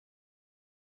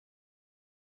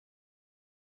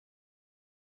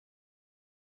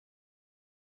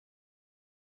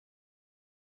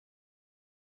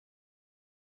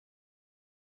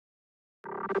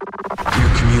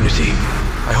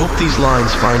I hope these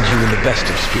lines find you in the best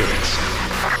of spirits.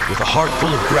 With a heart full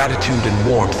of gratitude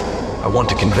and warmth, I want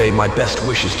to convey my best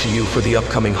wishes to you for the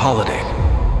upcoming holiday.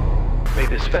 May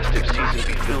this festive season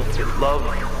be filled with love,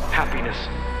 happiness,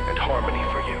 and harmony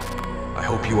for you. I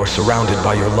hope you are surrounded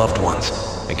by your loved ones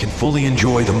and can fully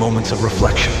enjoy the moments of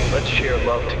reflection. Let's share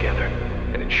love together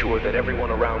and ensure that everyone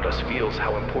around us feels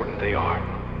how important they are.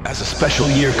 As a special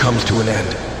year comes to an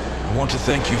end, I want to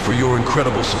thank you for your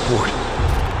incredible support.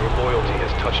 Your loyalty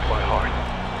has touched my heart,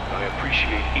 and I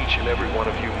appreciate each and every one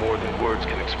of you more than words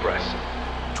can express.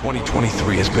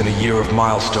 2023 has been a year of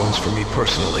milestones for me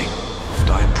personally, and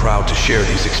I am proud to share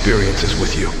these experiences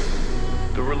with you.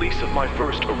 The release of my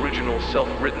first original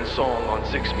self-written song on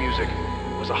ZYX Music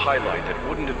was a highlight that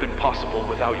wouldn't have been possible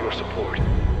without your support.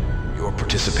 Your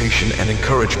participation and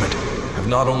encouragement have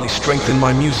not only strengthened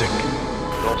my music,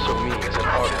 but also me as an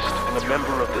artist and a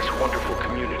member of this wonderful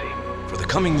community. For the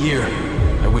coming year,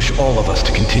 I wish all of us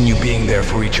to continue being there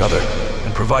for each other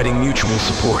and providing mutual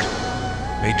support.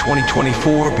 May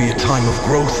 2024 be a time of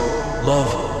growth,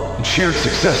 love, and shared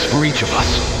success for each of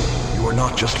us. You are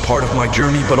not just part of my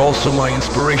journey, but also my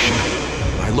inspiration.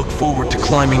 I look forward to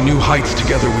climbing new heights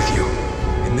together with you.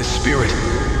 In this spirit,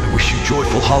 I wish you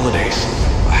joyful holidays,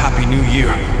 a happy new year,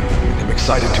 and I'm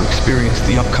excited to experience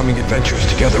the upcoming adventures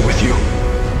together with you.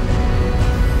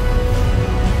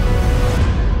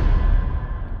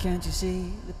 Can't you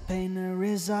see the pain that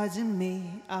resides in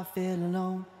me? I feel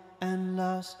alone and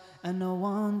lost, and no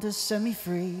one to set me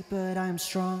free. But I'm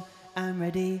strong, I'm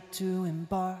ready to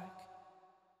embark.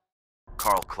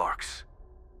 Carl Clarks.